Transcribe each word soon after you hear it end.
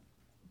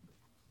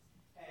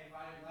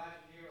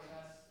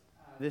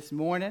this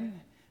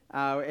morning.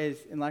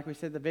 And like we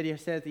said, the video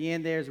said at the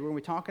end there is when we're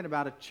talking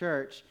about a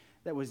church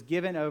that was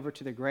given over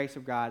to the grace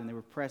of God and they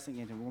were pressing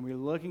into. When we're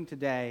looking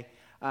today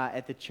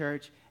at the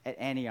church at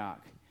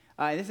Antioch.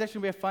 This is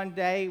actually going to be a fun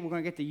day. We're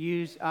going to get to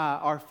use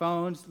our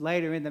phones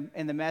later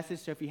in the message.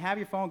 So if you have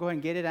your phone, go ahead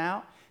and get it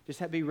out.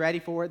 Just be ready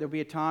for it. There'll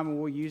be a time when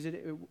we'll use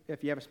it.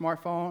 If you have a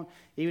smartphone,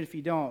 even if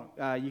you don't,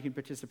 you can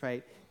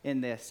participate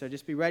in this. So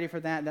just be ready for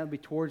that. That'll be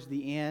towards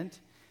the end.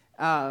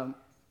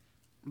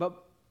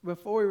 But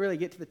before we really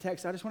get to the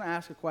text, I just want to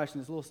ask a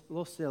question. It's a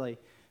little silly,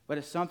 but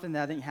it's something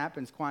that I think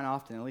happens quite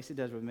often. At least it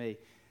does with me.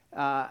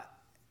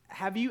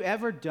 Have you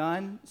ever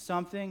done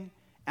something?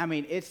 I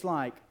mean, it's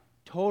like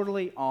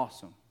totally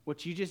awesome.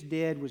 What you just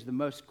did was the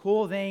most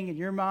cool thing in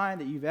your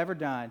mind that you've ever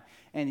done.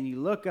 And then you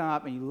look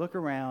up and you look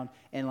around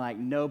and like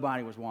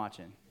nobody was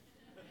watching.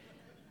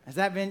 Has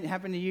that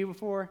happened to you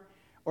before?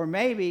 Or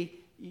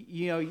maybe,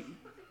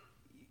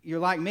 you're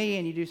like me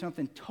and you do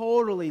something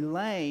totally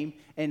lame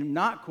and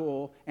not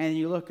cool. And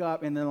you look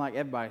up and then like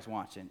everybody's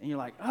watching. And you're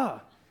like, oh,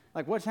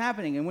 like what's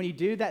happening? And when you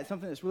do that,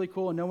 something that's really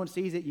cool and no one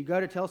sees it, you go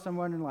to tell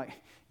someone and like,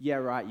 yeah,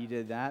 right, you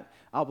did that.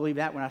 I'll believe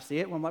that when I see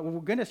it. Well, I'm like, well,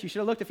 goodness, you should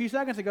have looked a few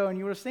seconds ago and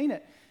you would have seen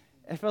it.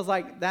 It feels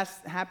like that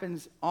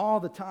happens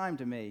all the time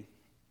to me.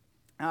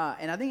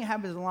 And I think it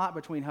happens a lot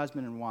between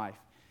husband and wife.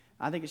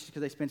 I think it's just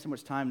because they spend so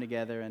much time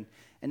together. And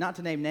not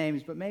to name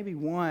names, but maybe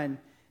one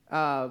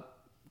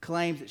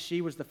claims that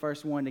she was the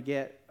first one to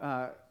get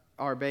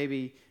our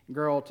baby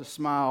girl to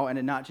smile, and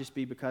it not just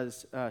be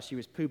because she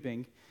was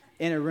pooping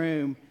in a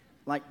room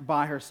like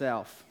by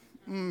herself.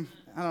 I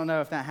don't know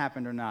if that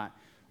happened or not.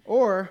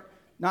 Or,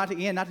 not to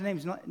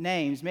name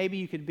names, maybe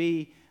you could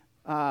be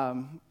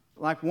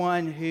like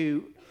one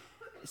who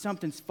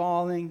something's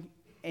falling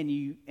and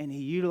he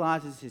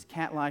utilizes his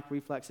cat-like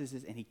reflexes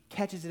and he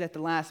catches it at the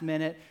last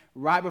minute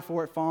right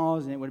before it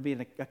falls, and it would be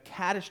a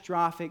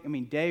catastrophic,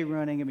 day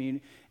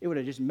running. It would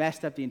have just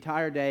messed up the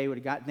entire day.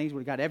 Things would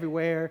have got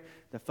everywhere.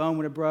 The phone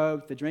would have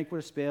broke. The drink would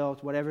have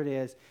spilled, whatever it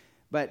is.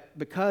 But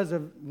because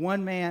of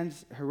one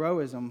man's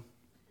heroism,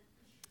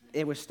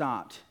 it was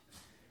stopped.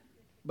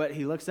 But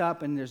he looks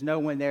up and there's no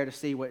one there to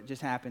see what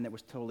just happened that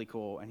was totally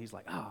cool. And he's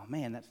like, oh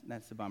man,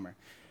 that's a bummer.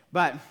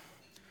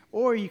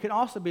 Or you can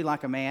also be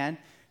like a man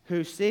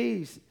who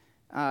sees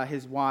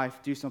his wife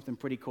do something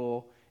pretty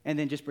cool and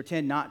then just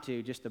pretend not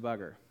to, just to bug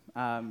her.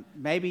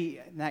 Maybe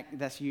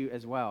that's you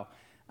as well.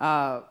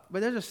 But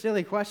those are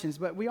silly questions.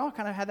 But we all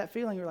kind of had that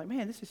feeling. We're like,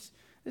 man, this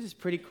is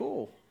pretty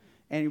cool.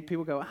 And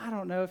people go, I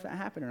don't know if that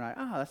happened or not.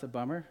 Oh, that's a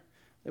bummer.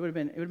 It would have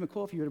been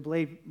cool if you would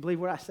have believed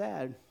what I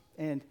said.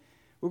 And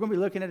we're going to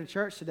be looking at a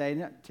church today,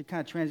 and to kind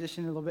of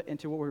transition a little bit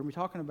into what we're going to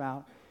be talking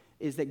about,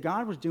 is that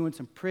God was doing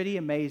some pretty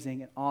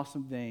amazing and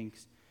awesome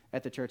things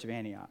at the church of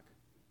Antioch.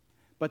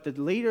 But the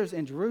leaders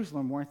in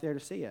Jerusalem weren't there to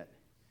see it.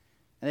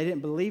 And they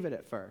didn't believe it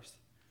at first.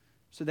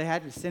 So they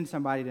had to send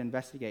somebody to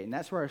investigate. And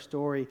that's where our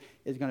story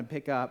is going to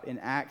pick up in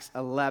Acts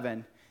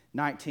 11,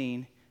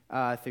 19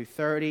 through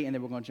 30. And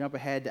then we're going to jump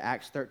ahead to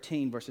Acts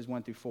 13, verses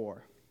 1 through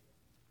 4.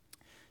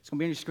 It's going to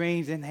be on your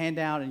screens and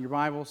handout and your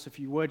Bibles. So if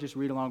you would, just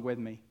read along with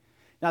me.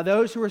 Now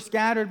those who were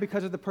scattered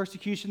because of the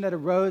persecution that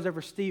arose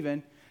over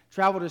Stephen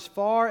traveled as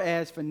far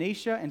as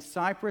Phoenicia and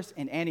Cyprus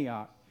and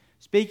Antioch,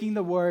 speaking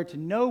the word to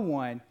no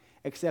one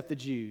except the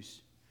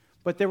Jews.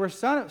 But there were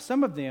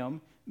some of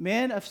them,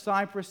 men of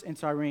Cyprus and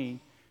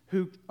Cyrene,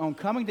 who on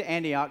coming to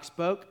Antioch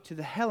spoke to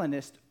the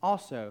Hellenists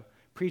also,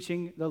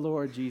 preaching the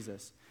Lord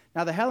Jesus.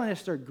 Now the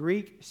Hellenists are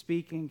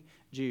Greek-speaking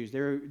Jews.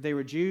 They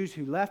were Jews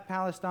who left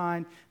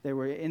Palestine. They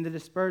were in the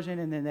dispersion,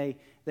 and then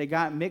they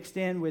got mixed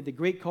in with the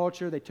Greek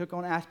culture. They took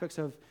on aspects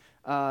of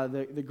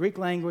the Greek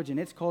language and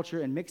its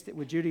culture and mixed it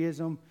with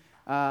Judaism.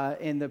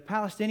 And the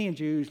Palestinian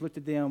Jews looked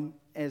at them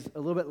as a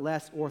little bit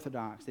less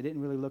orthodox. They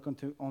didn't really look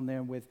on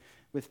them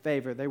with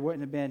favor. They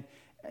wouldn't have been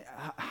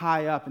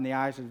high up in the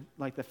eyes of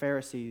like the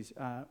Pharisees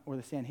or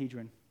the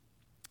Sanhedrin.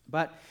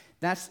 But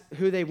that's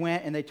who they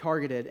went and they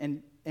targeted.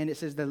 And it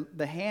says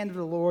the hand of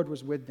the Lord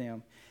was with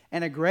them.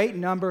 And a great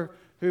number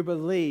who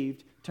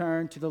believed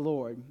turned to the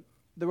Lord.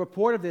 The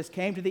report of this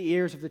came to the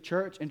ears of the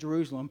church in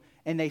Jerusalem,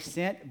 and they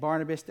sent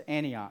Barnabas to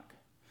Antioch.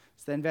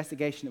 It's the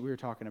investigation that we were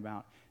talking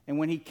about. And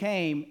when he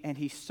came and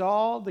he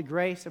saw the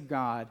grace of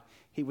God,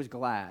 he was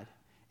glad.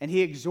 And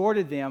he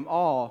exhorted them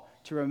all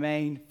to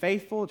remain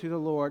faithful to the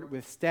Lord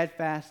with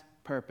steadfast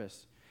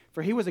purpose.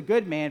 For he was a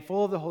good man,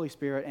 full of the Holy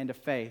Spirit and of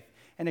faith.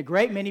 And a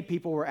great many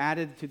people were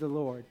added to the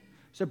Lord.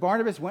 So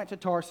Barnabas went to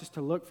Tarsus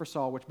to look for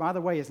Saul, which, by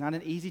the way, is not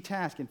an easy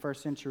task in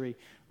first century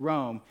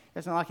Rome.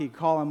 It's not like you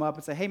call him up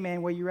and say, hey,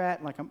 man, where you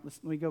at? Let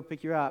me go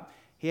pick you up.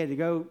 He had to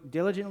go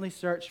diligently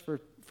search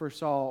for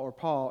Saul or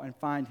Paul and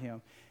find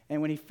him.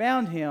 And when he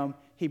found him,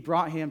 he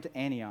brought him to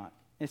Antioch.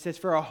 And it says,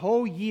 for a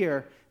whole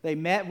year, they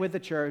met with the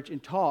church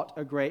and taught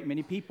a great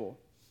many people.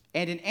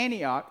 And in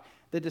Antioch,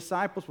 the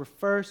disciples were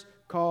first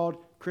called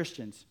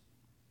Christians.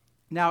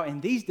 Now,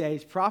 in these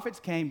days, prophets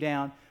came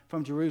down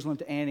from Jerusalem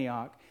to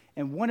Antioch,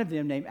 and one of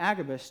them, named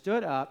Agabus,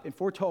 stood up and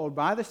foretold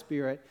by the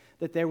Spirit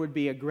that there would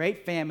be a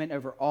great famine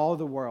over all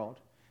the world.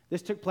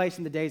 This took place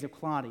in the days of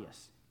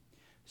Claudius.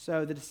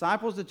 So the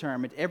disciples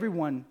determined,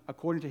 everyone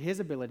according to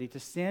his ability, to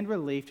send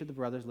relief to the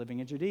brothers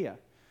living in Judea.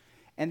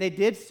 And they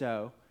did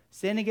so,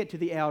 sending it to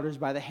the elders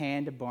by the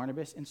hand of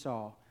Barnabas and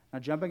Saul. Now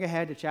jumping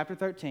ahead to chapter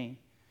 13.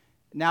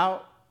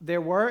 Now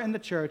there were in the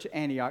church at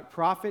Antioch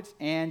prophets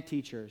and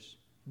teachers.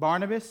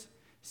 Barnabas,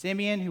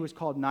 Simeon, who was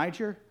called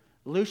Niger,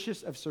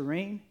 Lucius of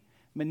Cyrene,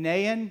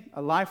 Manaen,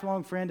 a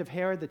lifelong friend of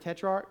Herod the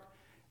Tetrarch,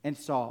 and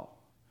Saul.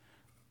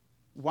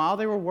 While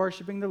they were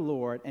worshiping the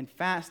Lord and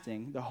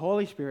fasting, the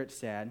Holy Spirit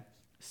said,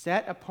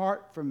 "Set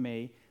apart from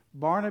me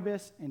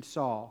Barnabas and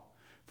Saul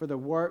for the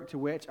work to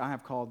which I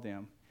have called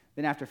them."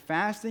 Then after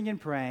fasting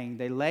and praying,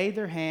 they laid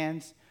their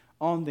hands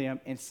on them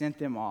and sent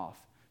them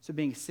off. So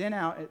being sent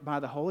out by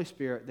the Holy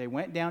Spirit, they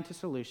went down to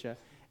Seleucia,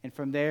 and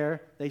from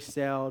there they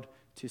sailed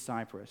to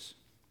Cyprus.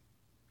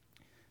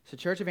 So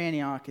Church of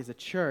Antioch is a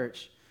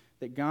church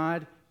that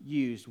God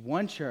used,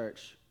 one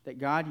church that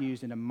God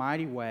used in a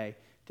mighty way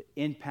to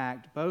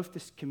impact both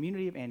this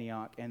community of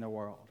Antioch and the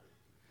world.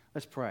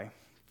 Let's pray.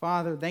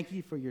 Father, thank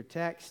you for your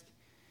text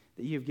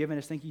that you have given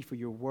us. Thank you for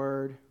your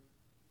word.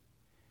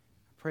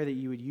 I pray that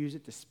you would use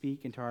it to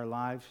speak into our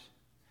lives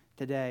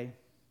today.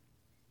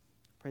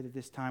 I pray that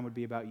this time would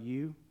be about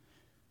you.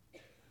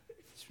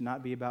 This would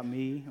not be about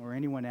me or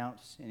anyone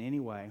else in any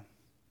way,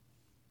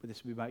 but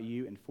this would be about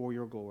you and for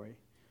your glory.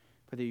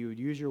 Pray that you would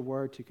use your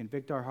word to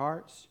convict our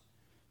hearts,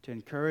 to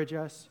encourage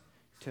us,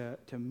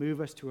 to move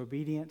us to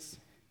obedience.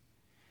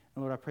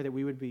 And Lord, I pray that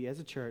we would be,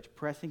 as a church,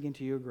 pressing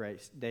into your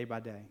grace day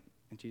by day.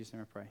 In Jesus'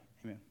 name I pray.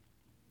 Amen.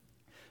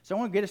 So I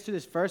want to get us to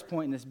this first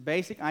point in this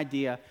basic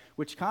idea,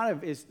 which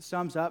kind of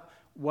sums up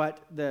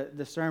what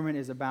the sermon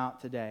is about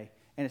today.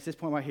 And it's this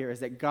point right here,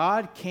 is that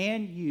God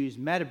can use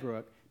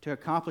Meadowbrook to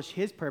accomplish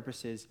his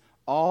purposes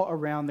all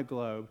around the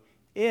globe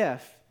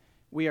if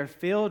we are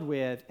filled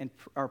with and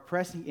are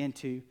pressing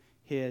into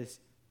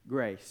his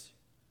grace.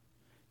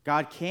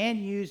 God can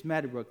use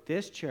Meadowbrook,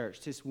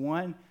 this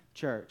one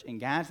church in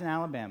Gadsden,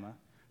 Alabama,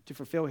 to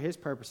fulfill his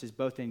purposes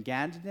both in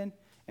Gadsden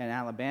and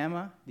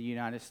Alabama, the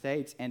United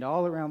States, and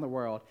all around the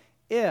world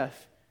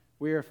if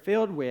we are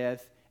filled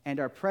with and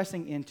are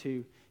pressing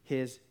into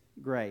his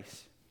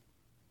grace.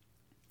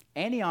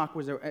 Antioch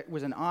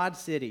was an odd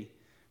city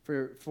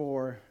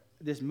for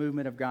this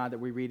movement of God that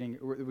we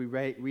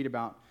read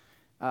about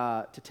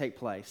to take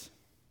place.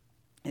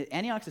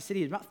 Antioch's a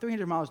city about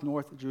 300 miles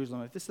north of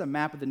Jerusalem. If this is a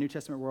map of the New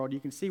Testament world, you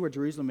can see where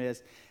Jerusalem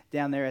is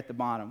down there at the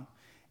bottom.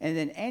 And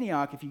then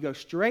Antioch, if you go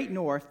straight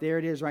north, there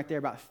it is right there,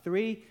 about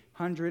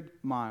 300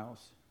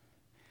 miles.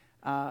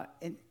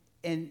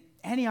 And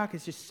Antioch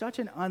is just such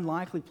an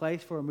unlikely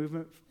place for a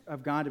movement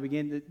of God to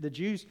begin. The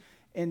Jews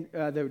and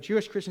the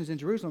Jewish Christians in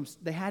Jerusalem,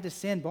 they had to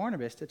send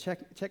Barnabas to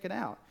check it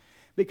out.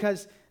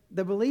 Because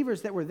the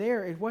believers that were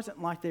there, it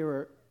wasn't like they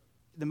were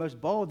the most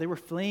bold. They were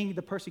fleeing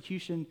the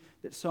persecution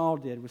that Saul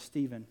did with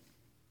Stephen.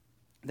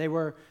 They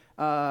were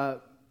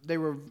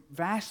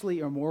vastly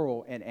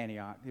immoral at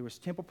Antioch. There was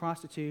temple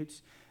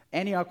prostitutes.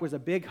 Antioch was a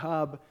big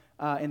hub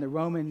in the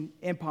Roman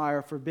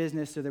Empire for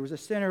business, so there was a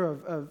center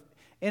of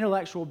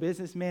intellectual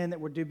businessmen that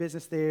would do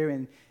business there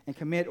and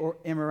commit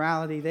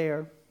immorality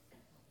there.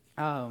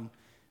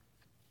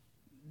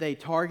 They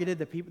targeted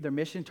the people. Their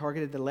mission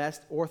targeted the less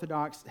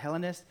orthodox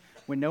Hellenists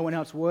when no one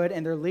else would,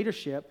 and their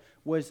leadership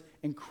was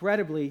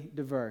incredibly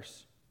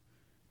diverse,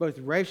 both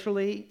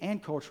racially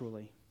and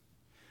culturally.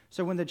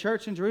 So when the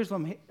church in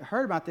Jerusalem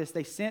heard about this,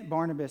 they sent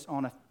Barnabas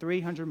on a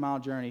 300-mile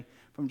journey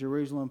from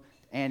Jerusalem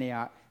to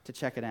Antioch to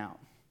check it out.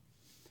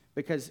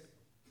 Because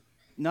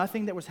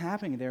nothing that was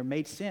happening there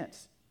made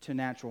sense to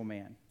natural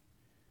man.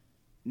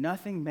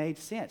 Nothing made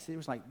sense. It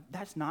was like,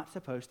 that's not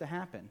supposed to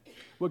happen.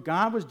 What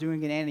God was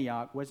doing in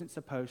Antioch wasn't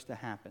supposed to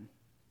happen.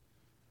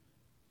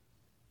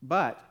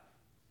 But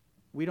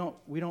we don't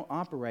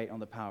operate on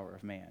the power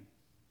of man.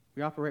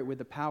 We operate with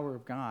the power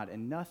of God,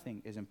 and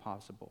nothing is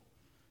impossible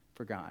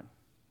for God.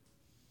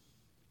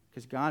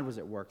 Because God was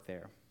at work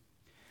there.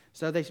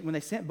 So when they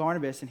sent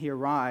Barnabas and he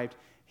arrived,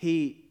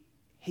 he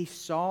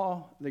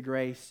saw the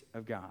grace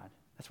of God.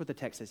 That's what the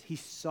text says. He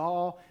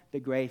saw the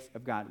grace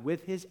of God.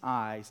 With his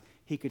eyes,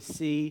 he could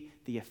see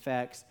the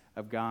effects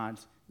of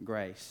God's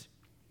grace.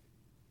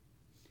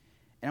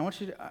 And I want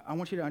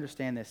you to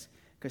understand this,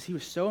 because he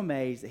was so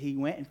amazed that he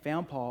went and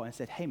found Paul and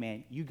said, "Hey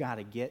man, you got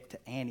to get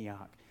to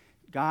Antioch.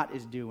 God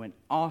is doing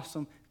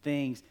awesome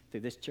things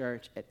through this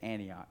church at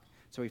Antioch."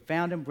 So he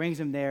found him, brings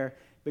him there,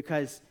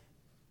 because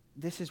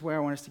this is where I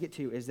want us to get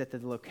to, is that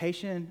the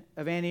location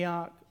of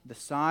Antioch, the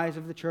size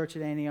of the church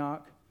at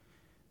Antioch,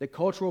 the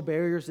cultural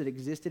barriers that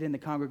existed in the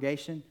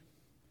congregation,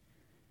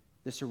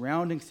 the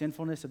surrounding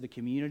sinfulness of the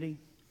community,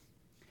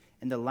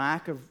 and the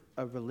lack of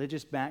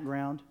religious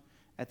background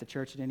at the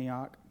church at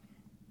Antioch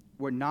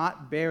were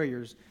not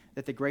barriers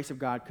that the grace of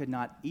God could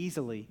not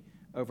easily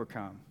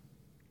overcome.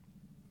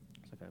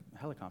 It's like a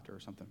helicopter or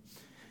something.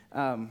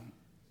 And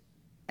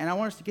I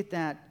want us to get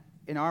that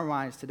in our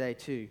minds today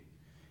too,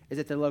 is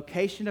that the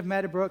location of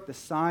Meadowbrook, the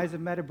size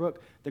of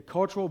Meadowbrook, the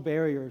cultural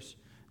barriers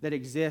that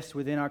exist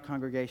within our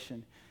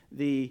congregation,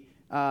 the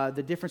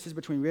differences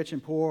between rich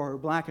and poor or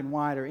black and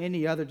white or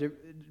any other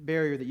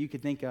barrier that you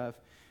could think of,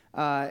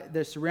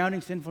 the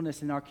surrounding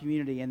sinfulness in our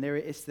community, and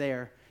it's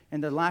there.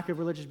 And the lack of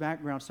religious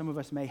background some of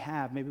us may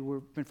have. Maybe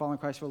we've been following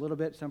Christ for a little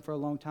bit, some for a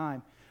long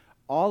time.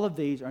 All of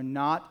these are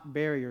not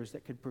barriers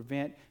that could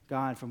prevent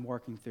God from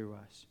working through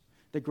us.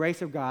 The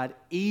grace of God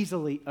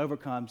easily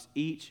overcomes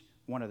each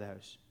one of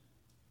those.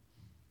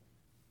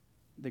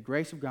 The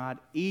grace of God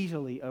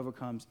easily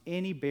overcomes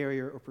any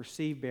barrier or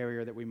perceived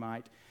barrier that we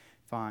might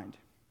find.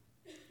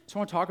 So I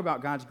want to talk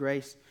about God's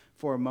grace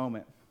for a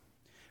moment.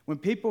 When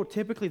people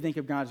typically think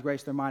of God's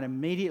grace, their mind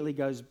immediately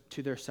goes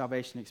to their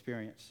salvation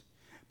experience.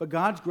 But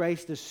God's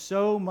grace does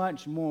so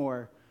much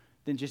more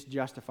than just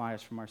justify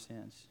us from our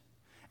sins.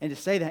 And to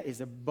say that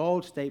is a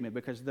bold statement,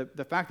 because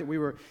the fact that we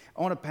were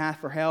on a path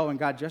for hell and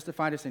God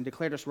justified us and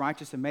declared us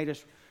righteous and made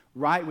us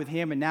right with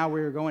Him, and now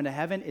we're going to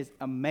heaven is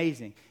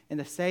amazing. And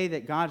to say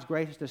that God's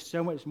grace does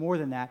so much more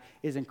than that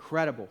is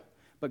incredible.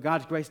 But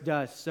God's grace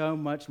does so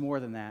much more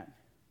than that.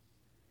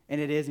 And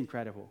it is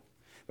incredible.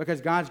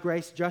 Because God's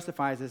grace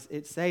justifies us,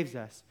 it saves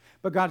us.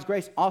 But God's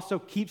grace also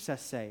keeps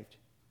us saved.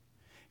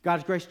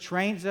 God's grace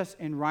trains us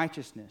in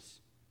righteousness.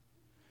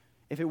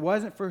 If it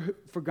wasn't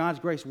for God's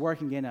grace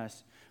working in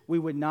us, we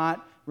would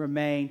not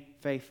remain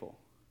faithful.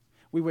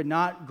 We would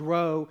not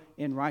grow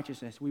in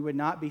righteousness. We would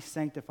not be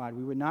sanctified.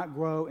 We would not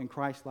grow in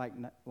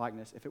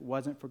Christ-likeness if it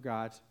wasn't for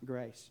God's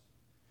grace.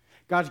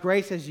 God's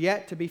grace has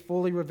yet to be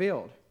fully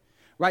revealed.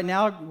 Right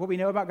now, what we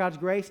know about God's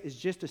grace is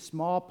just a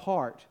small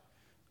part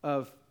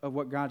of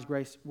what God's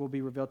grace will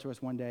be revealed to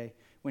us one day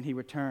when He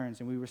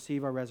returns and we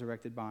receive our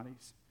resurrected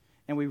bodies.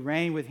 And we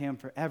reign with Him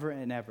forever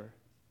and ever.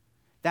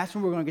 That's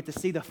when we're going to get to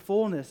see the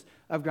fullness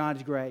of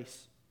God's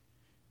grace.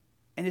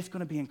 And it's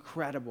going to be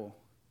incredible.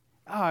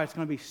 Oh, it's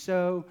going to be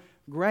so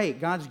great.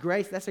 God's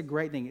grace, that's a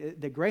great thing.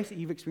 The grace that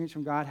you've experienced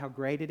from God, how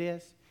great it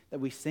is, that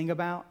we sing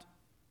about,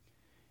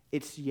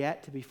 it's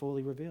yet to be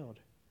fully revealed.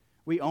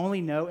 We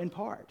only know in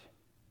part.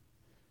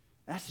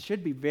 That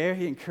should be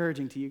very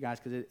encouraging to you guys,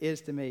 because it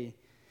is to me.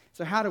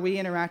 So how do we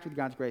interact with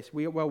God's grace?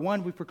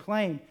 One, we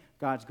proclaim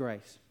God's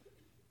grace.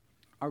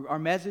 Our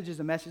message is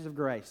a message of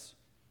grace.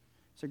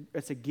 So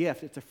it's a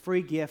gift. It's a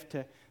free gift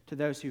to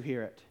those who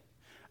hear it.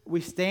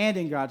 We stand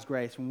in God's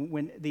grace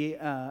when the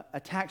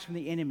attacks from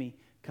the enemy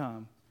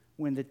come,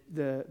 when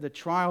the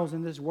trials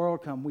in this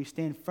world come. We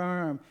stand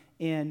firm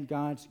in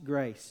God's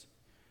grace.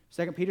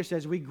 2 Peter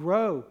says we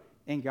grow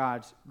in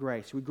God's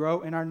grace. We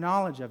grow in our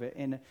knowledge of it,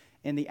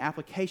 in the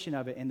application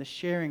of it, in the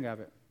sharing of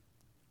it.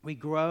 We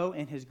grow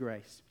in His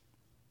grace.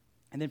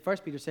 And then 1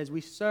 Peter says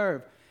we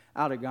serve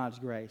out of God's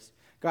grace.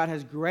 God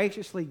has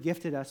graciously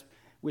gifted us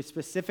with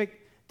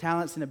specific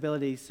talents and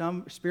abilities,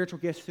 some spiritual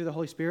gifts through the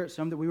Holy Spirit,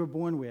 some that we were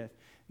born with,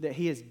 that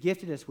He has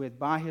gifted us with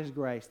by His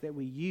grace that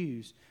we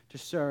use to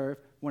serve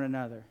one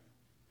another.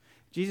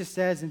 Jesus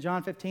says in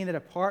John 15 that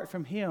apart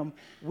from Him,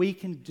 we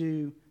can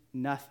do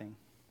nothing.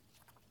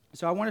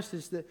 So I want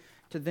us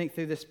to think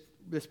through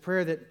this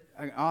prayer that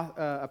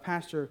a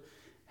pastor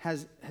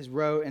has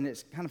wrote, and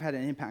it's kind of had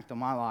an impact on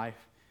my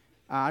life.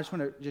 I just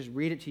want to just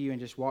read it to you and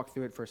just walk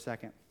through it for a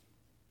second.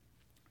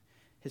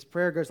 His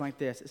prayer goes like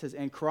this. It says,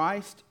 "In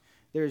Christ,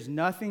 there is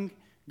nothing,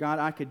 God,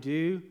 I could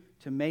do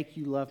to make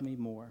you love me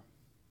more.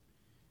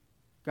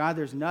 God,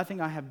 there's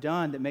nothing I have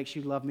done that makes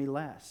you love me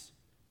less.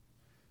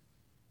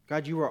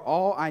 God, you are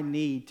all I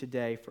need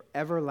today for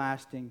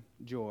everlasting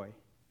joy.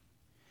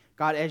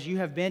 God, as you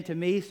have been to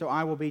me, so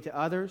I will be to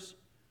others.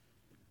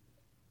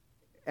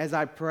 As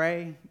I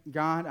pray,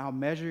 God, I'll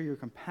measure your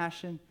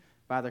compassion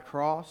by the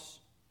cross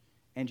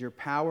and your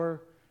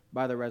power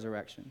by the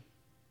resurrection."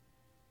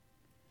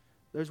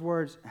 Those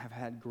words have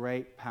had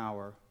great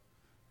power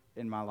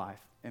in my life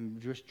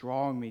and just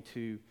drawing me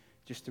to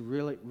just the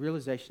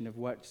realization of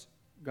what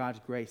God's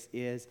grace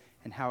is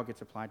and how it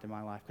gets applied to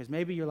my life. Because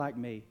maybe you're like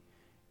me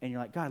and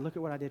you're like, God, look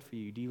at what I did for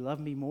you. Do you love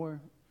me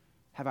more?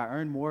 Have I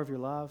earned more of your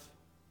love?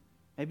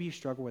 Maybe you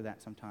struggle with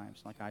that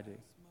sometimes like I do.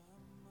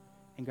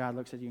 And God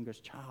looks at you and goes,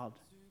 child,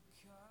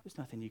 there's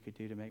nothing you could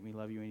do to make me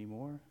love you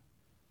anymore.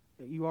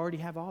 You already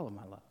have all of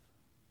my love.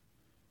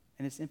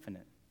 And it's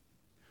infinite.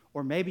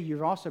 Or maybe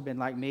you've also been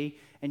like me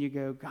and you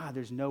go, God,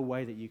 there's no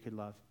way that you could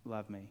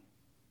love me.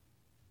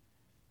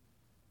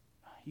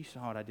 You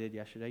saw what I did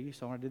yesterday. You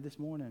saw what I did this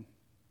morning.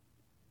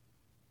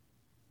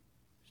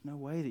 There's no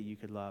way that you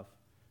could love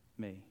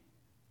me.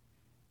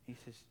 He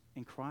says,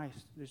 in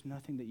Christ, there's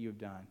nothing that you have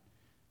done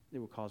that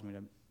will cause me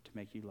to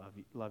make you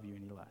love you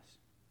any less.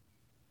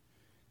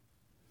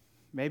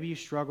 Maybe you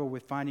struggle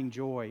with finding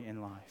joy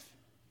in life.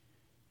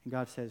 And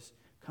God says,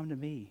 come to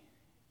me.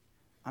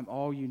 I'm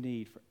all you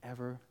need for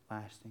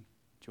everlasting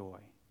joy.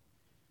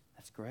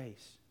 That's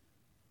grace.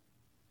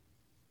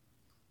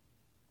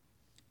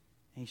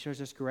 And He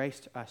shows us grace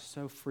to us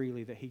so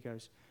freely that He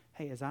goes,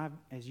 hey, as I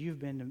have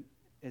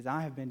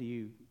been to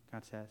you,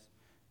 God says,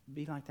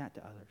 be like that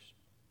to others.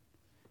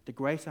 The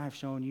grace I have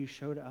shown you,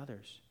 show to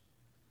others.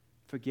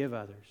 Forgive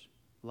others.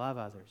 Love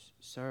others.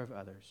 Serve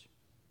others.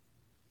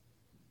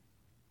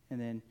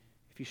 And then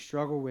if you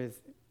struggle with,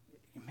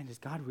 man, is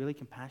God really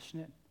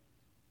compassionate?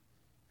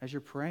 As you're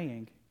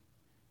praying,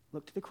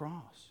 look to the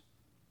cross.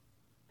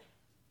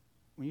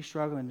 when you're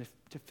struggling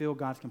to feel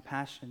God's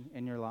compassion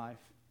in your life,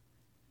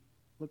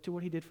 look to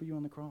what he did for you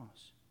on the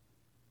cross.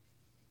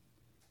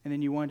 And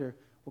then you wonder,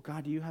 well,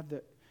 God, do you have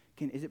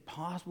is it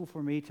possible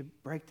for me to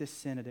break this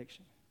sin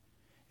addiction?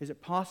 Is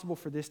it possible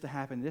for this to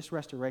happen, this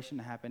restoration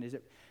to happen? Is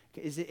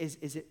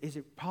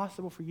it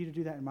possible for you to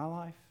do that in my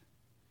life?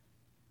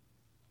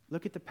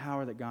 Look at the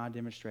power that God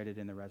demonstrated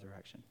in the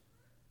resurrection.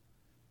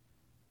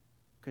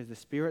 Because the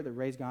Spirit that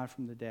raised God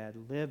from the dead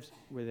lives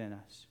within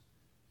us.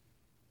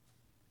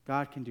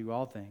 God can do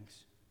all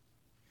things.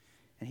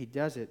 And he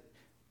does it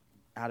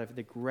out of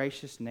the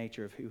gracious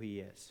nature of who he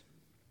is.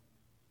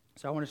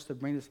 So I want us to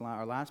bring this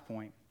our last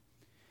point.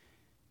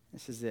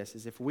 This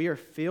is if we are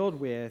filled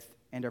with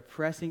and are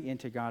pressing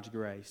into God's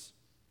grace,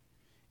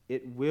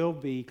 it will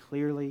be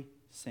clearly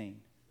seen.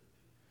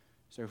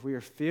 So if we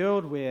are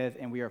filled with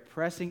and we are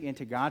pressing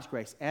into God's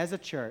grace as a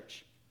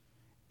church,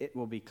 it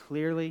will be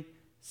clearly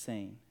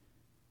seen.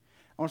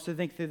 I want us to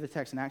think through the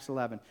text in Acts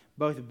 11.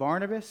 Both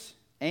Barnabas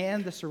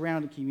and the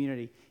surrounding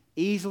community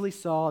easily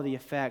saw the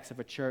effects of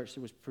a church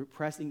that was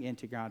pressing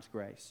into God's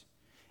grace.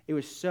 It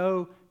was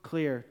so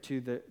clear to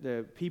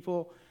the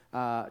people,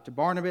 to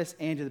Barnabas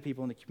and to the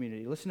people in the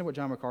community. Listen to what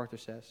John MacArthur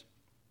says.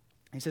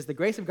 He says, the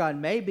grace of God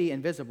may be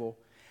invisible,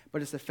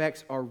 but its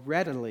effects are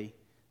readily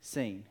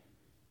seen.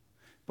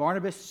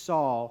 Barnabas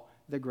saw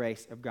the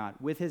grace of God.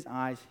 With his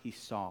eyes, he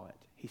saw it.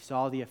 He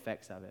saw the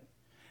effects of it.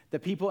 The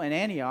people in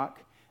Antioch,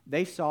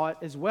 they saw it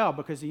as well,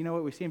 because you know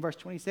what we see in verse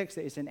 26,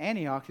 that it's in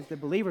Antioch that the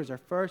believers are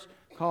first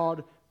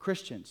called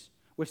Christians,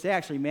 which they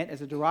actually meant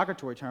as a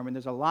derogatory term, and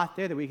there's a lot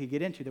there that we could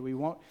get into that we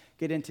won't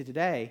get into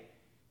today.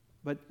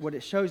 But what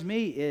it shows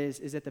me is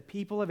that the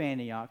people of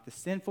Antioch, the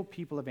sinful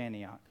people of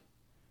Antioch,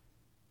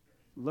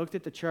 looked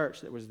at the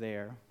church that was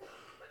there,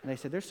 and they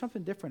said, there's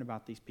something different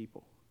about these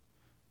people.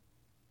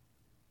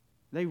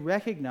 They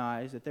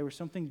recognized that there was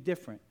something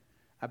different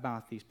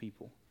about these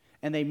people.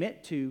 And they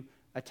meant to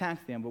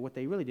attack them, but what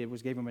they really did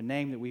was gave them a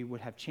name that we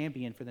would have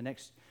championed for the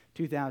next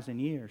 2,000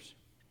 years.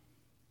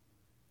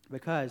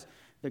 Because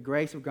the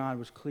grace of God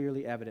was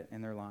clearly evident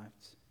in their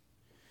lives.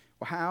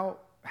 Well,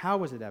 how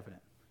was it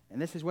evident? And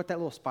this is what that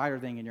little spider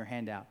thing in your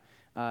handout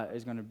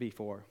is going to be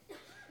for.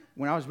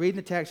 When I was reading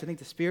the text, I think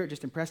the Spirit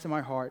just impressed in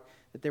my heart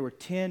that there were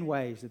 10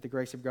 ways that the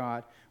grace of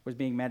God was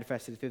being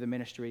manifested through the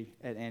ministry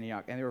at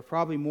Antioch. And there were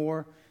probably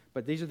more,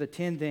 but these are the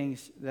 10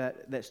 things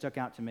that stuck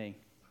out to me.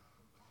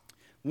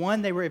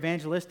 One, they were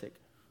evangelistic.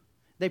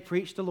 They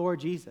preached the Lord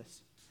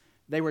Jesus.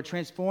 They were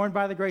transformed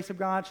by the grace of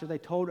God, so they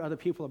told other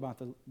people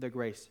about the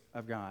grace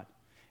of God.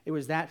 It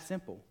was that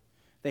simple.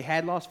 They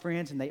had lost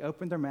friends, and they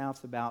opened their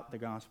mouths about the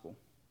gospel.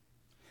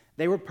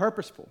 They were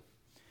purposeful.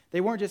 They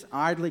weren't just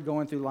idly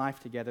going through life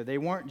together. They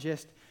weren't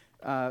just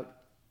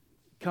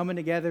coming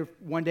together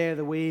one day of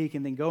the week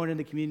and then going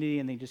into the community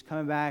and then just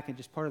coming back and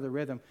just part of the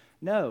rhythm.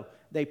 No,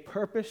 they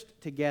purposed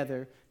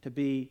together to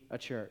be a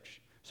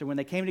church. So when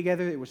they came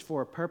together, it was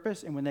for a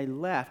purpose, and when they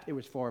left, it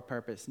was for a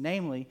purpose,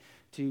 namely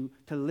to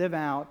live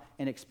out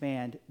and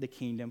expand the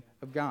kingdom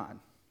of God.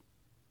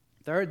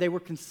 Third, they were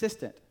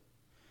consistent. It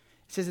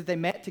says that they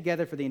met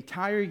together for the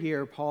entire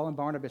year Paul and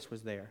Barnabas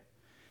was there.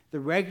 The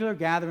regular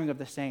gathering of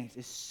the saints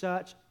is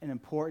such an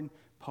important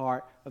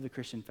part of the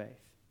Christian faith.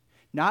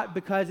 Not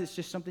because it's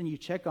just something you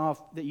check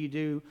off that you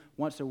do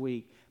once a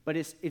week, but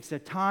it's a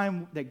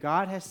time that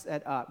God has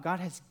set up.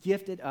 God has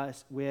gifted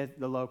us with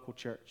the local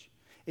church.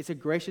 It's a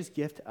gracious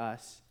gift to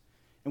us,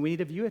 and we need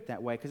to view it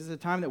that way, because it's a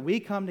time that we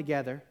come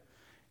together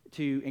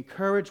to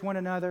encourage one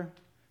another,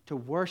 to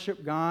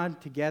worship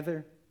God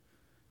together,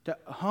 to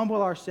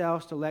humble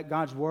ourselves, to let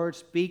God's word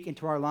speak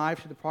into our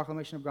lives through the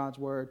proclamation of God's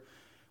word.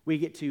 We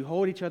get to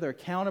hold each other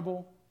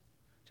accountable,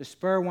 to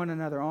spur one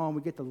another on.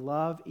 We get to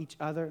love each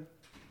other.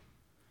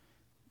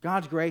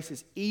 God's grace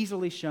is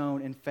easily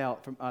shown and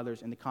felt from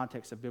others in the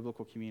context of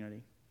biblical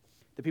community.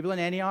 The people in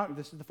Antioch,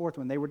 this is the fourth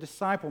one, they were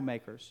disciple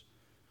makers.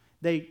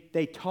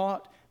 They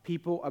taught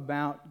people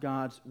about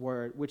God's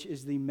word, which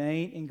is the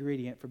main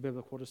ingredient for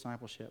biblical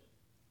discipleship.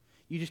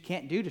 You just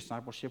can't do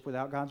discipleship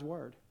without God's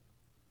word.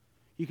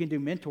 You can do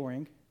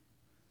mentoring,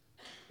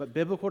 but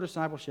biblical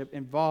discipleship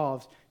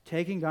involves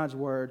taking God's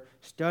word,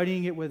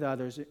 studying it with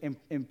others,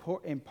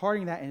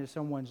 imparting that into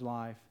someone's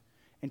life,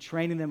 and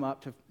training them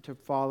up to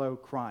follow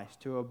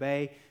Christ, to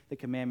obey the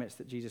commandments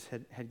that Jesus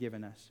had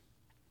given us.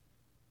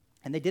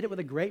 And they did it with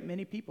a great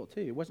many people,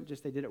 too. It wasn't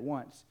just they did it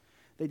once.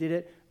 They did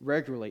it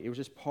regularly. It was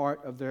just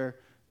part of their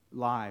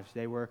lives.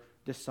 They were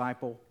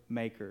disciple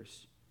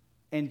makers.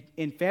 And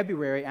in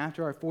February,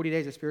 after our 40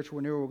 days of spiritual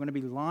renewal, we're going to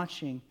be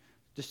launching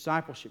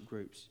discipleship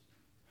groups.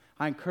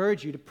 I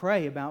encourage you to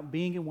pray about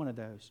being in one of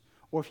those,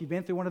 or if you've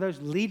been through one of those,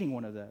 leading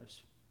one of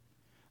those.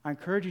 I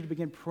encourage you to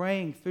begin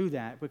praying through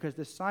that, because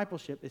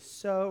discipleship is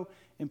so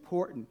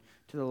important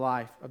to the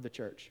life of the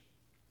church.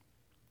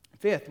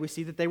 Fifth, we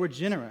see that they were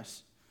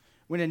generous.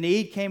 When a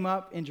need came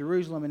up in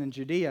Jerusalem and in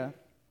Judea,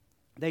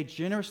 they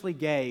generously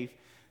gave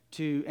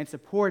to and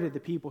supported the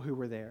people who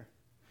were there.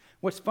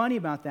 What's funny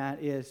about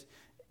that is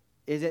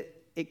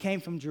it came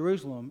from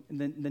Jerusalem, and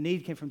the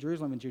need came from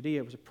Jerusalem and Judea.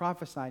 It was a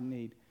prophesied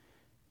need.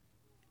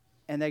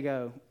 And they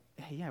go,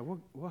 hey, yeah,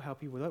 we'll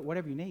help you with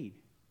whatever you need.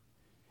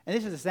 And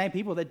this is the same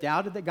people that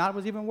doubted that God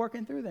was even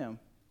working through them.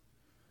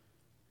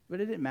 But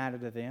it didn't matter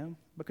to them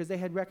because they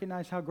had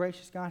recognized how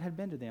gracious God had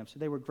been to them. So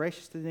they were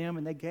gracious to them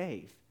and they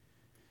gave.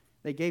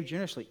 They gave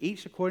generously,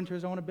 each according to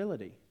his own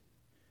ability.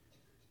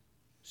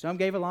 Some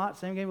gave a lot,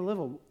 some gave a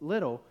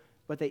little,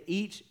 but they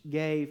each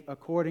gave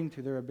according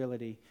to their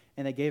ability,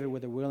 and they gave it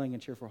with a willing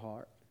and cheerful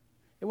heart.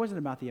 It wasn't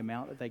about the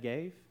amount that they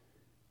gave.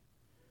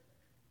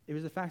 It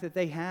was the fact that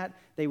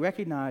they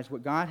recognized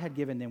what God had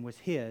given them was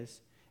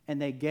his,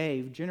 and they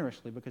gave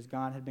generously because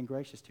God had been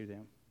gracious to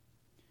them.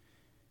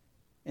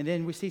 And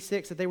then we see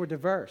 6, that they were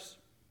diverse.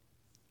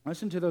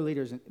 Listen to their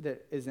leaders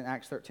that is in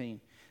Acts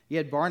 13. You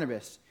had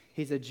Barnabas.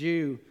 He's a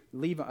Jew,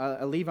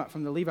 a Levite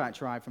from the Levite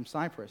tribe from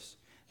Cyprus.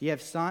 You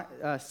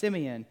have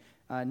Simeon,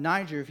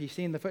 Niger. If you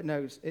see in the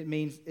footnotes,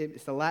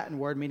 it's the Latin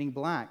word meaning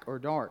black or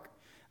dark.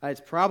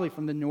 It's probably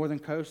from the northern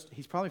coast.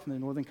 He's probably from the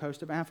northern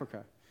coast of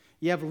Africa.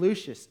 You have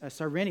Lucius, a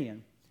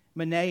Cyrenian,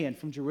 Manaen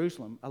from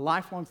Jerusalem, a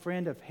lifelong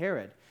friend of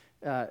Herod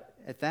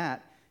at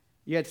that.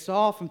 You had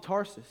Saul from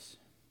Tarsus.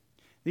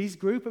 These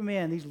group of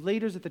men, these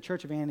leaders at the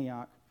church of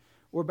Antioch,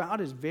 were about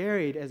as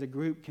varied as a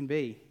group can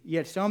be. You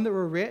had some that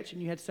were rich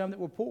and you had some that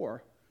were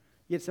poor.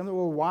 You had some that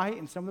were white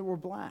and some that were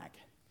black.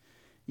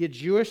 You had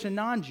Jewish and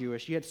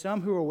non-Jewish. You had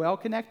some who were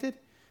well-connected,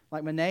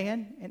 like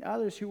Manaen, and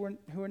others who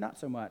were not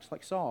so much,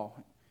 like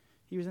Saul.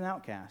 He was an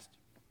outcast.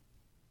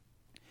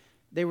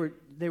 They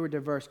were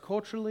diverse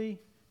culturally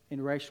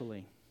and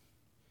racially.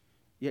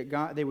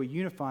 Yet they were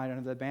unified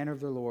under the banner of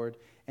the Lord,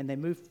 and they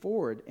moved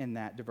forward in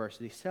that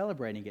diversity,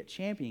 celebrating it,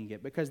 championing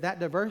it, because that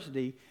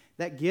diversity,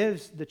 it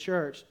gave the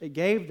church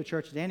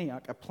at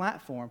Antioch a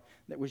platform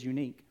that was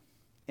unique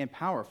and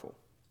powerful.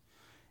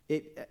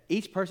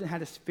 Each person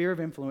had a sphere of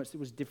influence that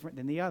was different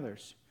than the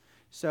others.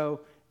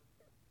 So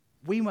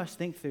we must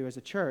think through, as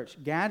a church,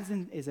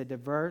 Gadsden is a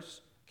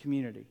diverse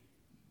community.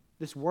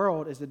 This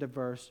world is a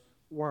diverse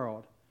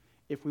world.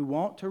 If we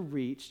want to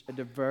reach a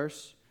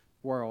diverse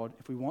world,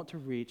 if we want to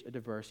reach a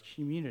diverse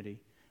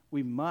community,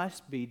 we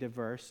must be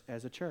diverse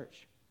as a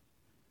church.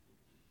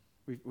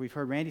 We've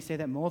heard Randy say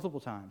that multiple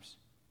times.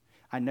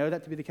 I know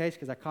that to be the case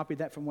because I copied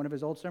that from one of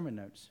his old sermon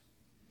notes.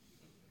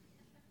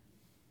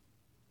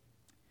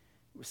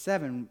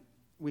 7,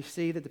 we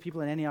see that the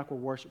people in Antioch were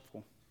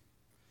worshipful.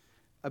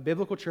 A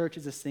biblical church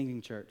is a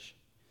singing church.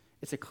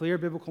 It's a clear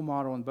biblical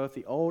model in both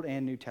the Old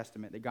and New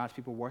Testament that God's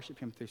people worship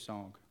him through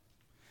song.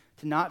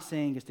 To not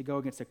sing is to go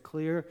against a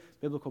clear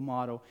biblical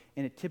model,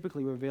 and it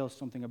typically reveals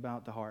something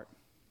about the heart.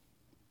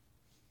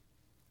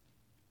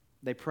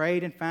 They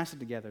prayed and fasted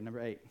together,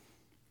 number 8.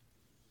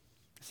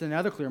 It's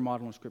another clear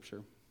model in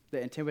Scripture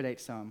that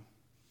intimidates some.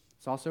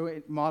 It's also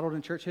modeled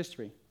in church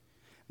history.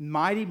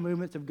 Mighty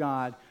movements of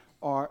God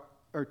are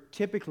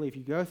typically, if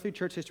you go through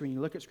church history and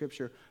you look at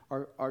Scripture,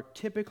 are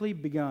typically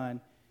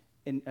begun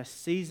in a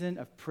season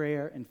of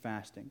prayer and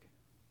fasting.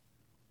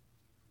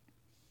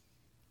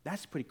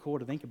 That's pretty cool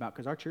to think about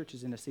because our church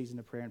is in a season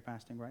of prayer and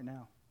fasting right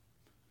now.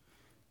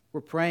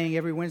 We're praying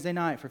every Wednesday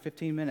night for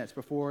 15 minutes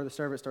before the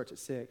service starts at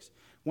 6.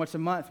 Once a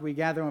month, we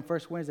gather on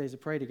first Wednesdays to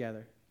pray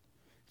together.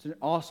 It's an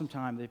awesome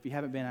time that if you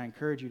haven't been, I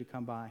encourage you to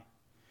come by.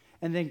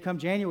 And then come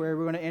January,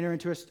 we're going to enter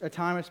into a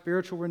time of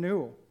spiritual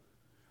renewal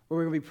where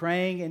we're going to be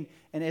praying,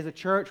 and as a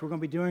church, we're going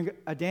to be doing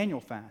a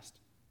Daniel fast,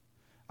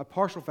 a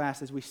partial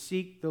fast as we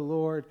seek the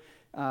Lord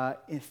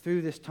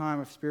through this time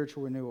of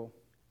spiritual renewal.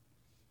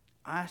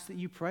 I ask that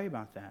you pray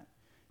about that.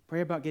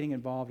 Pray about getting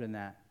involved in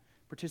that,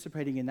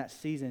 participating in that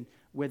season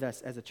with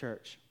us as a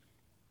church.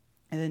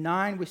 And then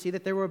 9, we see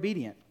that they were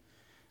obedient.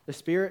 The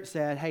Spirit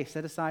said, hey,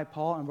 set aside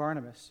Paul and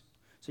Barnabas.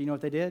 So you know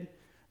what they did?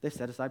 They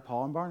set aside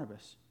Paul and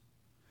Barnabas.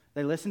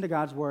 They listened to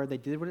God's word, they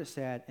did what it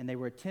said, and they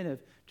were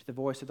attentive to the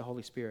voice of the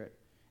Holy Spirit.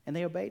 And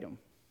they obeyed him.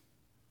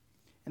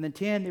 And then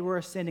 10, they were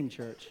a sending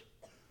church.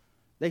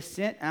 They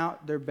sent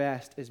out their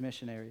best as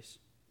missionaries.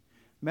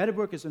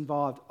 Meadowbrook is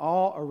involved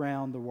all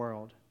around the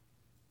world.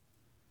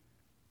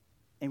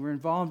 And we're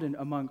involved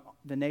among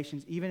the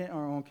nations, even in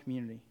our own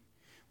community.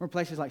 We're in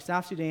places like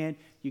South Sudan,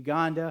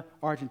 Uganda,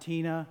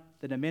 Argentina,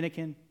 the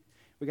Dominican.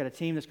 We've got a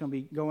team that's going to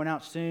be going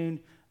out soon,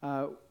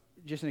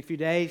 just in a few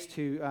days,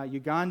 to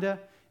Uganda.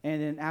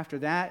 And then after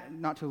that,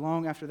 not too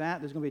long after that,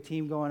 there's going to be a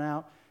team going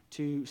out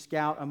to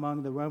scout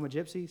among the Roma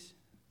gypsies.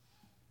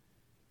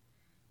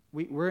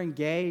 We're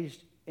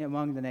engaged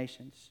among the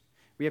nations.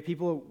 We have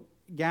people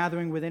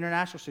gathering with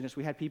international students.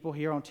 We had people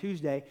here on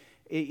Tuesday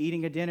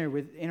eating a dinner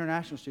with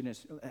international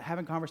students,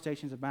 having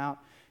conversations about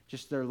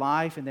just their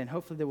life, and then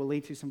hopefully that will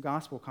lead to some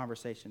gospel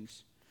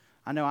conversations.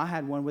 I know I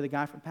had one with a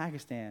guy from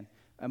Pakistan,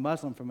 a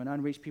Muslim from an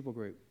unreached people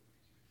group.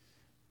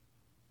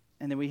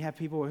 And then we have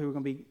people who are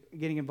going to be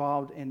getting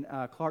involved in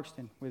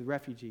Clarkston with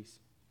refugees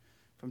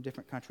from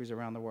different countries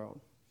around the world.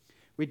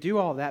 We do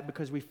all that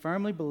because we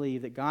firmly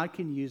believe that God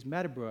can use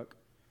Meadowbrook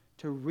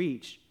to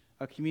reach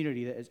a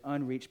community that is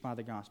unreached by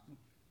the gospel.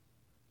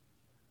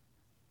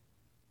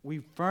 We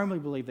firmly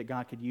believe that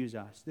God could use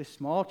us, this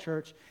small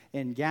church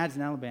in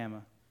Gadsden,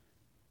 Alabama,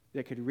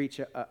 that could reach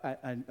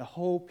a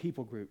whole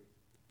people group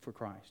for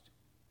Christ.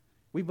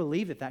 We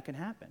believe that can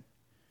happen.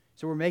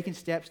 So we're making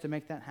steps to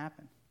make that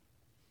happen.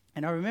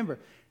 And now remember,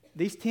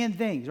 these 10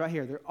 things right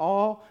here, they're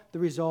all the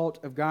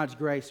result of God's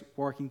grace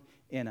working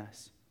in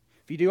us.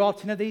 If you do all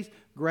 10 of these,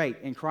 great.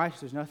 In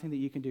Christ, there's nothing that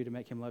you can do to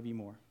make him love you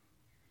more.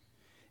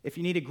 If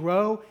you need to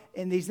grow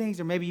in these things,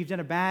 or maybe you've done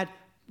a bad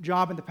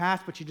job in the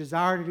past, but you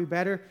desire to do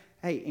better,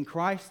 hey, in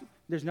Christ,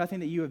 there's nothing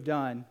that you have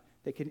done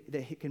that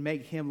can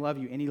make him love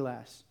you any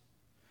less.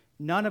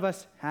 None of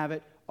us have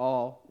it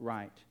all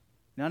right.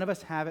 None of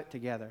us have it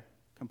together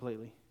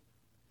completely.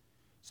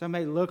 Some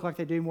may look like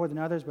they do more than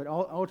others, but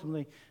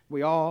ultimately,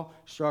 we all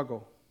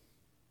struggle.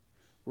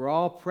 We're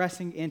all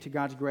pressing into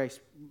God's grace,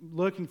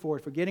 looking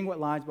forward, forgetting what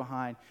lies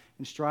behind,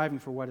 and striving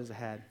for what is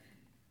ahead.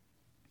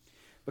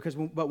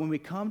 But when we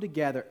come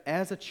together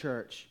as a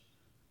church,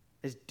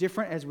 as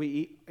different as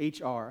we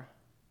each are,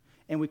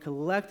 and we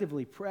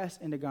collectively press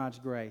into God's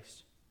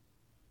grace,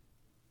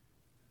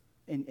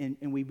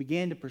 and we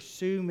begin to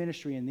pursue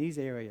ministry in these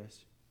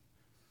areas,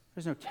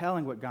 there's no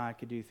telling what God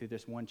could do through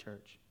this one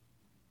church.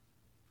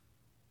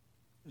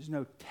 There's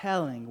no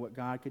telling what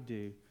God could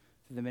do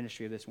through the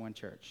ministry of this one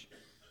church,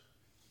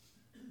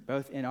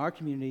 both in our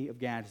community of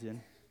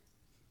Gadsden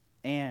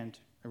and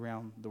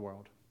around the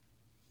world,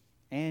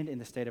 and in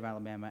the state of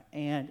Alabama,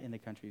 and in the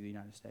country of the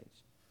United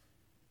States.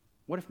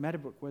 What if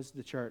Meadowbrook was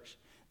the church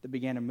that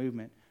began a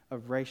movement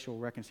of racial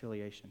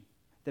reconciliation,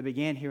 that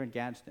began here in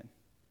Gadsden?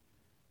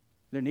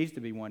 There needs to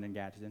be one in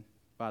Gadsden,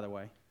 by the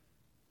way,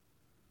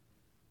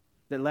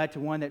 that led to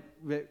one that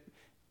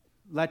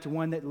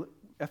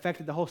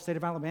affected the whole state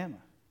of Alabama,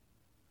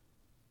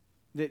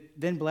 that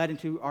then bled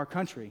into our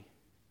country.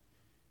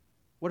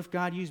 What if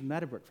God used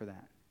Meadowbrook for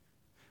that?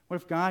 What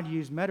if God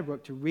used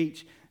Meadowbrook to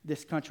reach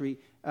this country,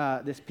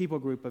 this people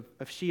group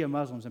of Shia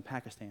Muslims in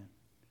Pakistan?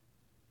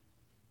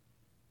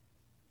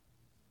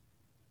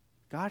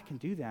 God can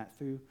do that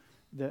through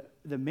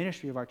the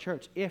ministry of our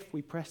church if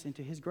we press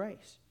into his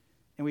grace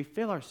and we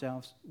fill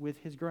ourselves with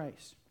his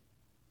grace.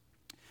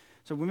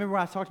 So remember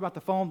I talked about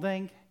the phone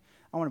thing?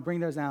 I want to bring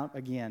those out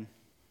again.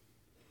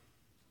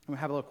 I'm going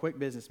to have a little quick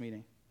business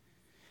meeting.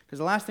 Because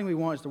the last thing we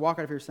want is to walk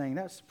out of here saying,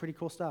 that's pretty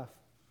cool stuff.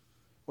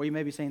 Or you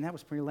may be saying, that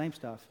was pretty lame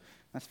stuff.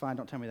 That's fine,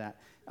 don't tell me that.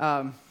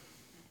 But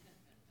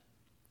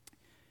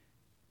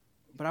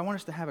I want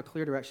us to have a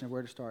clear direction of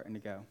where to start and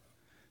to go.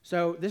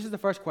 So this is the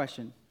first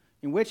question.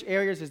 In which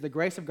areas is the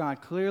grace of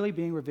God clearly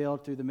being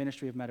revealed through the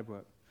ministry of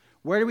Meadowbrook?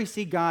 Where do we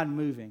see God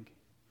moving?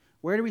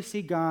 Where do we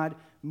see God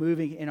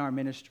moving in our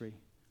ministry?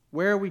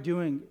 Can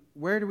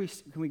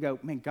we go,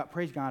 man, God,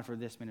 praise God for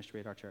this ministry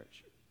at our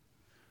church?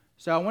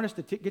 So I want us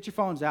to get your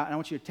phones out, and I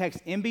want you to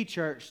text MB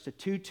Church to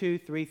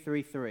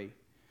 22333.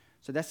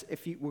 So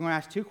we're going to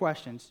ask two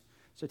questions.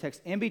 So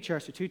text MB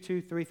Church to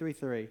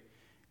 22333.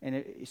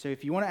 And so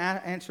if you want to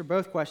answer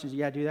both questions, you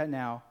got to do that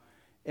now.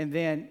 And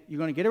then you're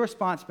going to get a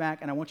response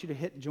back, and I want you to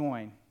hit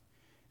join.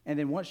 And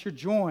then once you're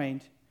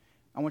joined,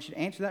 I want you to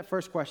answer that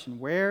first question.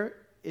 Where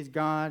is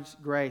God's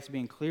grace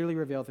being clearly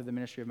revealed through the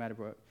ministry of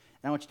Meadowbrook?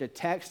 And I want you to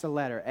text a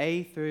letter,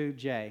 A through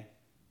J,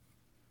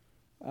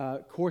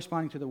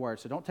 corresponding to the word.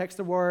 So don't text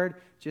the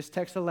word, just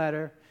text a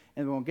letter,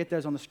 and we're going to get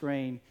those on the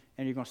screen,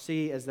 and you're going to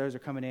see as those are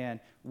coming in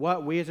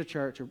what we as a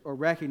church are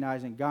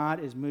recognizing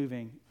God is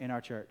moving in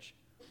our church.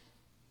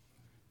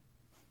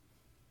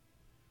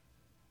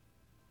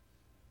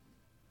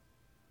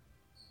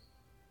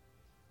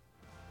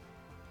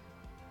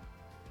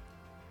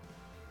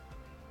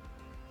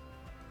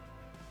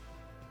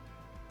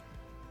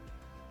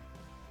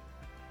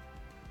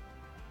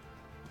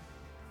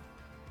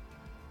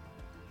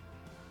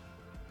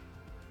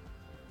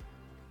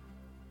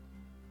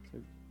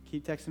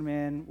 Keep texting them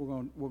in. We're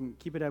going to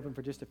keep it open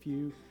for just a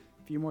few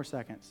more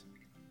seconds.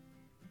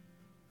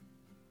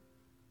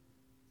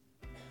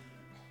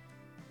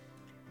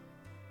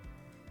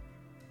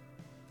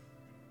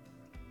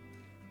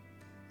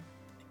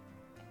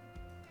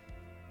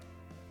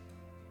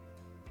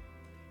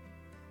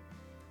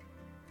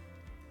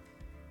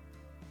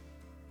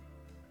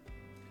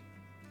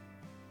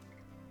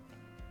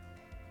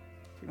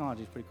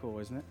 Technology is pretty cool,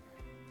 isn't it?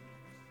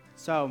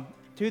 So,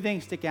 two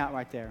things stick out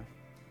right there.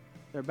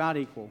 They're about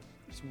equal.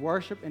 It's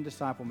worship and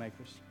disciple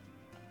makers.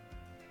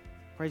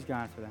 Praise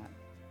God for that.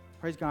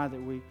 Praise God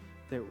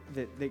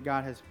that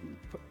God has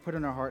put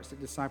in our hearts that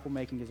disciple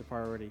making is a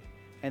priority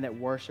and that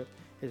worship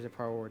is a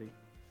priority.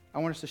 I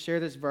want us to share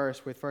this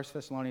verse with 1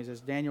 Thessalonians as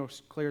Daniel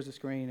clears the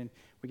screen and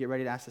we get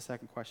ready to ask the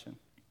second question.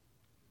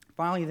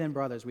 Finally then,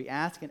 brothers, we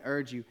ask and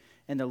urge you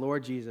in the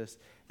Lord Jesus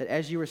that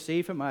as you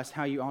receive from us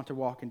how you ought to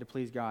walk and to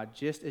please God,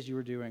 just as you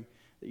are doing,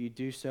 that you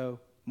do so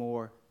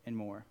more and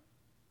more.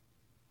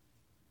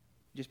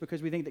 Just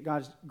because we think that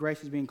God's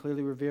grace is being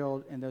clearly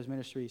revealed in those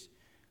ministries,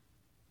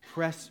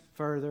 press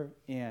further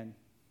in.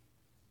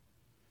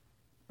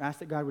 Ask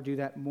that God would do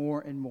that more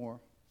and more.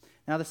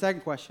 Now the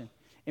second question,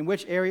 in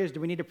which areas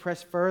do we need to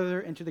press further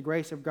into the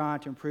grace of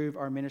God to improve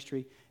our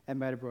ministry at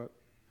Meadowbrook?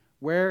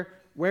 Where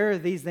are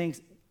these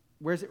things,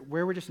 we're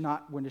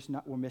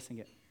missing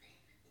it?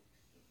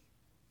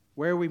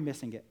 Where are we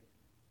missing it?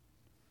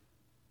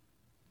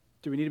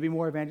 Do we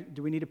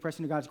need to press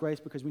into God's grace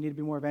because we need to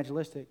be more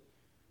evangelistic?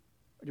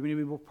 Or do we need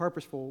to be more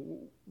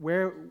purposeful?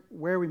 Where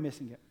are we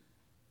missing it?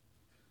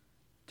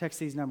 Text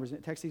these numbers,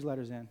 text these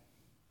letters in.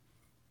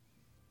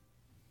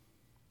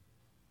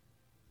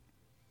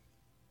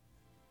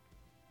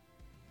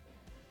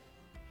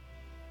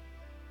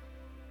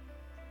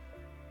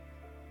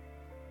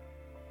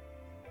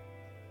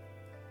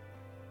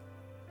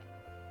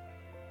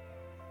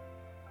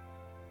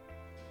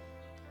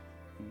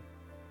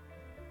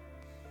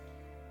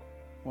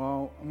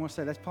 Well, I'm going to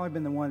say that's probably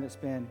been the one that's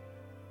been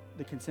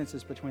the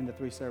consensus between the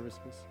three services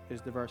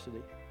is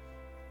diversity.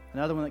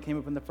 Another one that came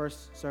up in the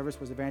first service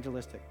was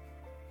evangelistic.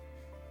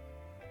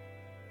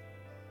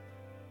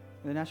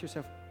 And then ask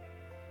yourself,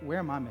 where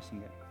am I missing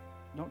it?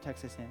 Don't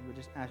text this in, but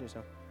just ask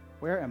yourself,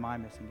 where am I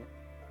missing it?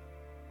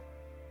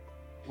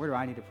 Where do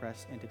I need to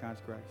press into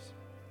God's grace?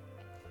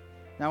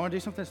 Now, I want to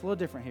do something that's a little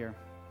different here.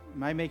 It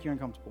might make you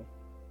uncomfortable.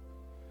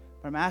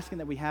 But I'm asking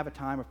that we have a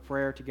time of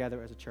prayer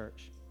together as a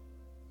church.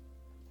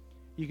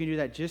 You can do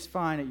that just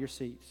fine at your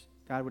seats.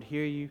 God would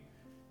hear you,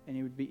 and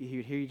He would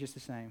hear you just the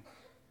same.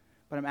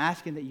 But I'm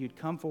asking that you'd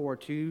come forward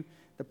to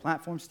the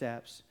platform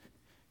steps,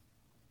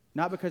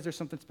 not because there's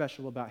something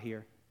special about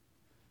here,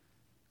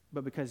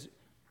 but because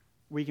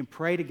we can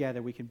pray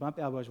together, we can bump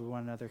elbows with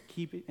one another,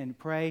 keep it, and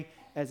pray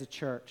as a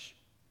church,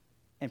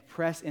 and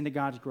press into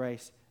God's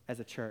grace as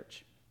a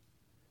church.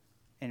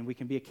 And we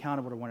can be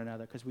accountable to one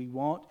another because we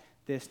want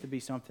this to be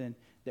something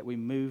that we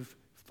move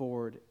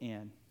forward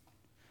in.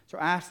 So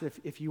I ask that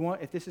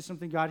if this is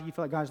something you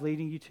feel like God's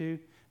leading you to,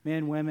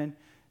 men, women,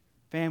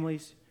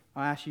 families,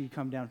 I'll ask you to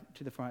come down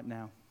to the front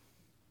now.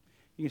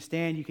 You can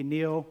stand, you can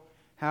kneel,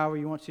 however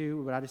you want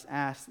to, but I just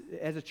ask,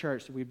 as a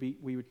church, that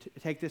we would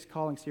take this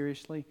calling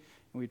seriously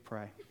and we'd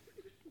pray.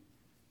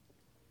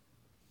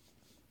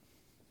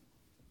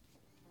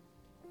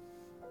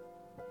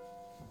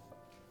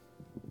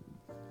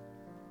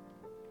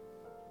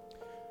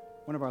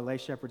 One of our lay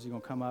shepherds is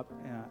going to come up,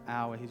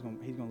 Al, he's going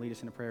to lead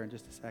us in a prayer in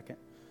just a second.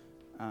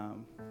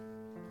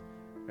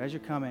 But as you're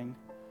coming,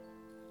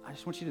 I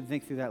just want you to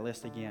think through that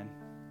list again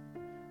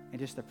and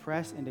just to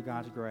press into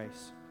God's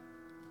grace.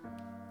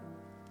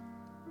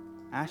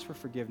 Ask for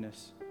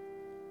forgiveness.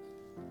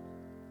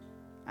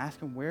 Ask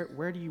Him,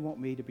 where do you want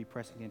me to be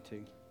pressing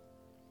into?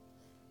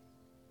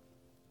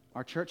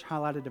 Our church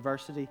highlighted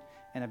diversity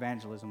and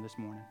evangelism this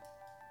morning.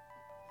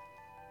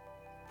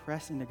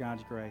 Press into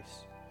God's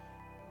grace.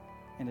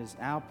 And as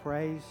Al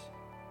prays,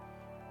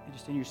 and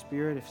just in your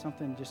spirit, if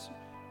something just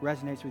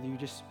resonates with you,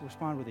 just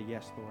respond with a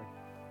yes, Lord.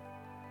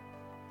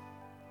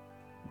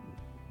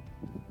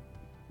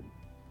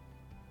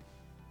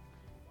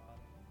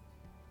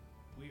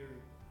 We are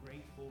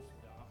grateful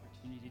for the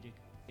opportunity to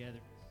come together,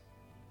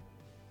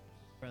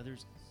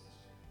 brothers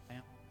and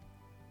sisters,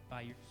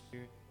 by your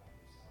Spirit,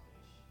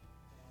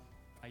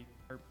 by your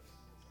purpose.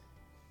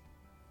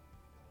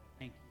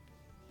 Thank you.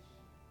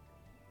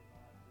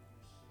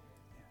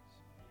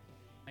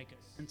 Make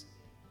us sensitive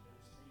to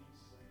those things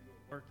where you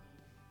are working.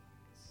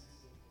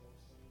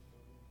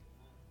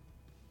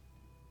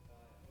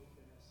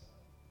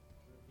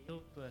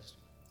 Reveal to us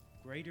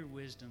greater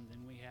wisdom than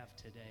we have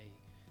today.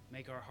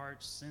 Make our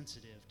hearts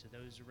sensitive to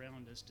those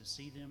around us, to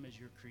see them as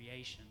your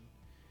creation,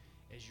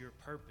 as your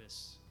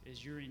purpose,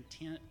 as your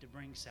intent to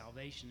bring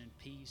salvation and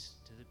peace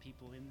to the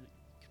people in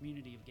the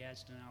community of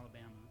Gadsden,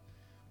 Alabama.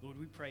 Lord,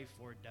 we pray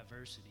for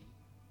diversity.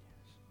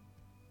 Yes.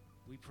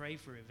 We pray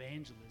for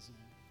evangelism.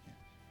 Yes.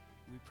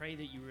 We pray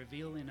that you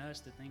reveal in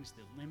us the things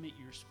that limit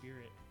your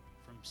Spirit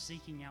from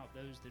seeking out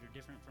those that are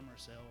different from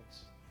ourselves,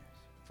 Yes.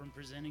 from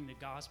presenting the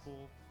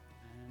gospel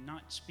and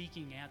not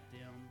speaking at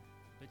them,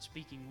 but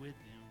speaking with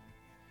them,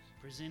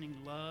 presenting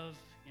love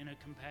in a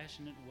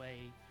compassionate way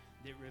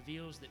that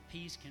reveals that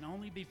peace can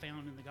only be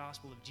found in the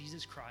gospel of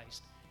Jesus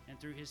Christ and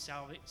through His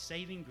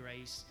saving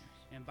grace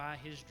and by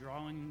His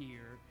drawing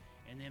near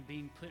and then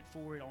being put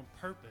forward on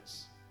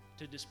purpose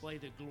to display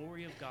the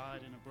glory of God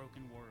in a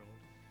broken world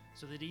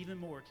so that even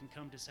more can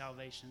come to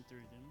salvation through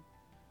them.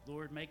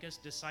 Lord, make us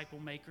disciple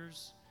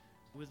makers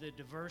with a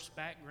diverse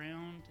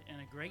background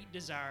and a great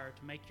desire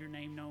to make your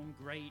name known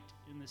great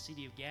in the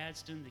city of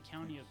Gadsden, the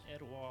county of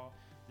Etowah,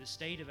 the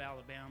state of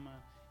Alabama,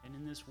 and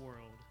in this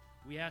world.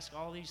 We ask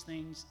all these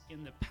things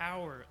in the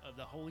power of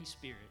the Holy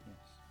Spirit. Yes.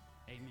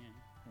 Amen.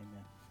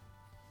 Amen.